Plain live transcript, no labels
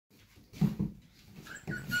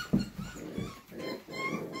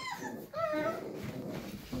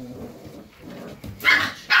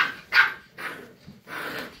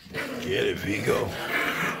Viggo.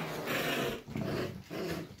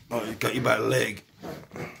 Oh, he got you by the leg.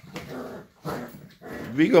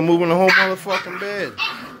 Viggo moving the whole motherfucking bed.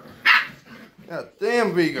 God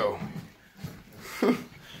damn, Viggo.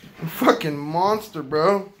 Fucking monster,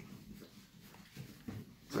 bro.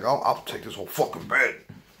 It's like, I'll take this whole fucking bed.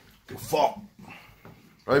 Give a fuck.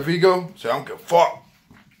 Right, Viggo? Say, I don't give a fuck.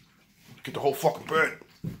 Get the whole fucking bed.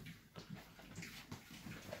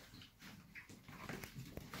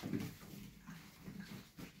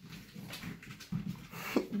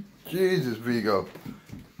 Jesus, Viggo.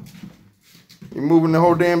 You're moving the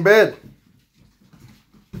whole damn bed.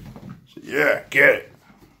 Say, yeah, get it.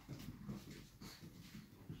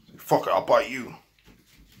 Say, fuck it, I'll bite you.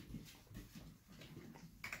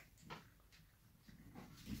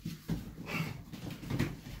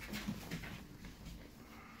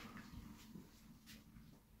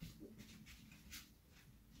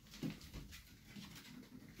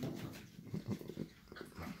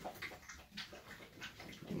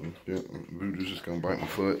 Voodoo's just gonna bite my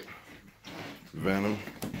foot. Venom.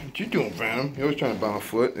 What you doing, Venom? You're always trying to bite my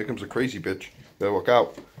foot. Here comes the crazy bitch. Better look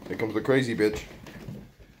out. Here comes the crazy bitch.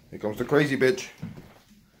 Here comes the crazy bitch.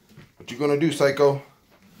 What you gonna do, psycho?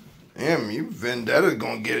 Damn, you Vendetta's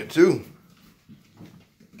gonna get it too.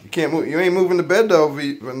 You can't move. You ain't moving the bed though,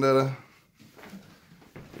 Vendetta.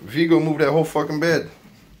 Viggo moved that whole fucking bed.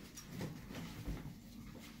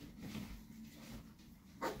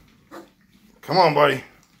 Come on, buddy.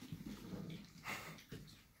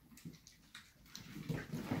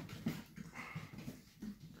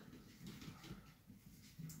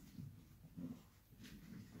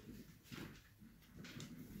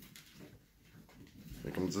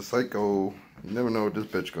 Here comes the psycho. You never know what this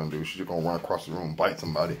bitch gonna do. She's just gonna run across the room and bite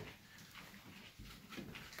somebody.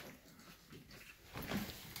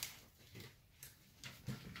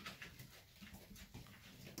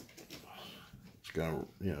 She's gonna,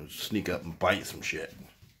 you know, sneak up and bite some shit.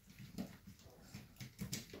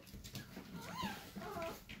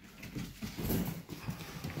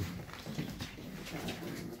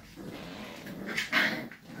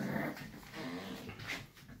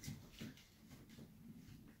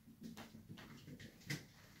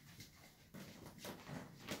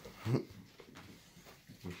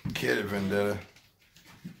 Get it, Vendetta.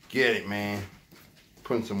 Get it, man.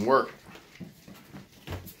 Putting some work.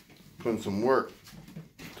 Putting some work.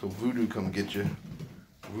 Till Voodoo come get you.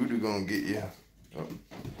 Voodoo gonna get you. Oh.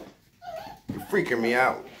 You're freaking me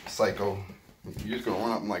out, psycho. You're just gonna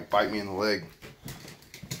run up and like bite me in the leg.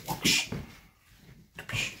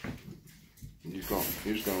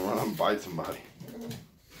 You're just gonna run up and bite somebody.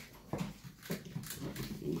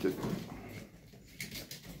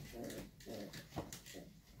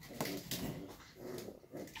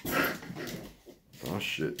 Oh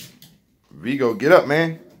shit. Viggo, get up,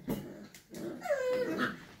 man.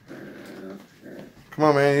 Come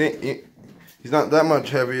on, man. He's not that much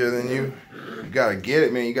heavier than you. You gotta get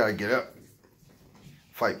it, man. You gotta get up.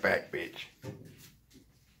 Fight back, bitch.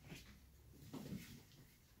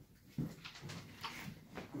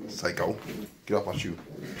 Psycho. Get off my shoe.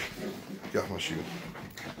 Get off my shoe.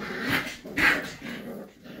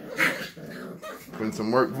 Putting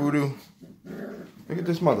some work, Voodoo. Look at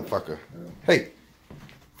this motherfucker. Hey.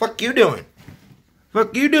 Fuck you doing?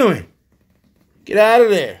 Fuck you doing? Get out of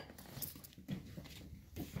there.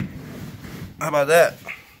 How about that?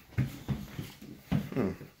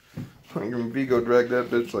 Fucking Viggo dragged that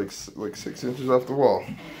bitch like 6 inches off the wall.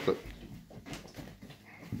 So,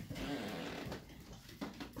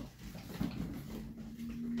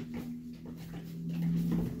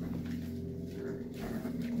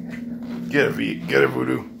 get it, V. Get it,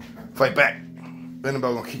 Voodoo. Fight back.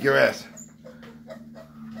 Annabelle gonna kick your ass.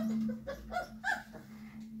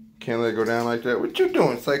 Can't let it go down like that. What you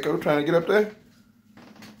doing, psycho? Trying to get up there?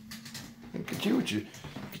 Look at you with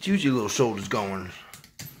your little shoulders going.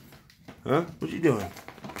 Huh? What you doing?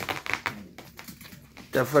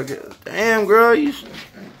 That fucking damn girl, you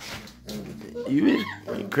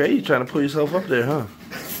crazy trying to pull yourself up there, huh?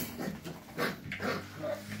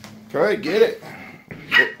 All right, get it.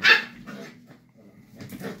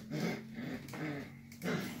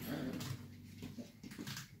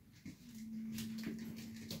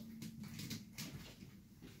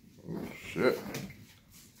 Oh, shit.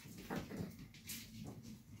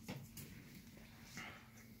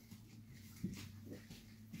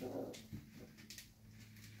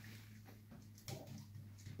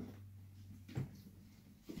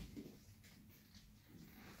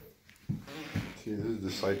 See, this is the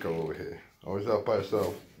psycho over here. Always out by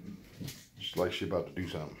herself. Just like she about to do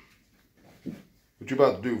something. What you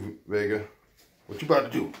about to do, Vega? What you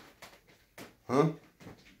about to do? Huh?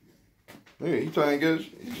 Yeah, he's trying to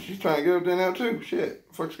get. She's trying to get up there now too. Shit, what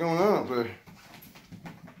the fuck's going on up there?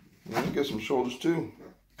 Yeah, he got some shoulders too.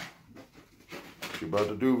 What you about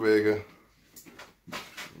to do, Vega?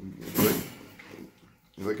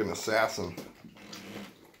 You're like an assassin.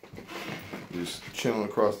 Just chilling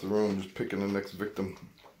across the room, just picking the next victim.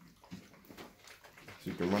 So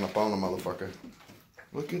you can run up on the motherfucker.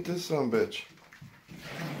 Look at this son bitch.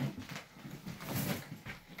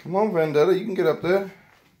 Come on, Vendetta, you can get up there.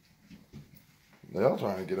 They all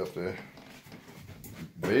trying to get up there.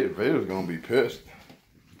 Vader's gonna be pissed.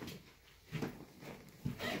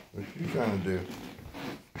 What you trying to do?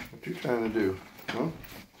 What you trying to do? Huh?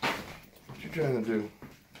 What you trying to do?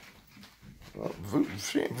 Oh,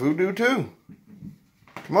 Voodoo too.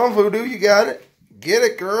 Come on, Voodoo, you got it. Get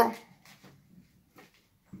it, girl.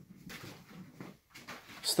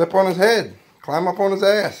 Step on his head. Climb up on his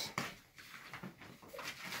ass.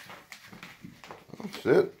 Oh,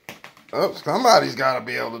 shit. Oh, somebody's got to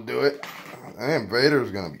be able to do it. Damn,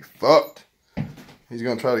 Vader's going to be fucked. He's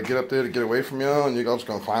going to try to get up there to get away from y'all, and you're just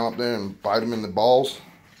going to climb up there and bite him in the balls.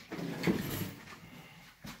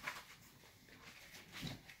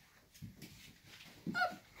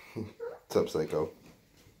 What's up, Psycho?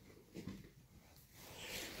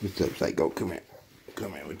 What's up, Psycho? Come here.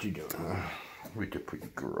 Come here. What you doing, huh? What's your pretty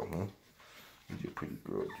girl, huh? What's your pretty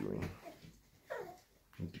girl doing?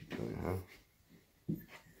 What you doing, huh?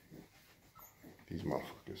 These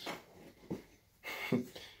motherfuckers.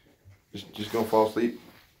 just gonna fall asleep.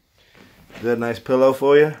 Is that a nice pillow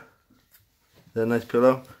for you? Is that a nice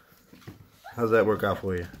pillow? How's that work out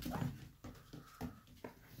for you?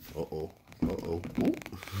 Uh-oh. Uh-oh.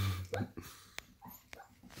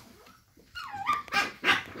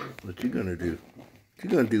 What you gonna do? What you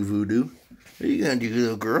gonna do, Voodoo? What are you gonna do,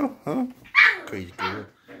 little girl? Huh? Crazy girl.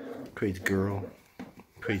 Crazy girl.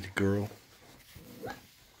 Crazy girl.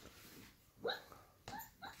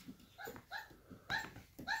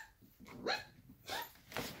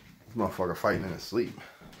 This motherfucker fighting in his sleep.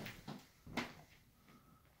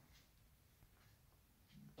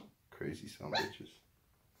 Crazy son of bitches.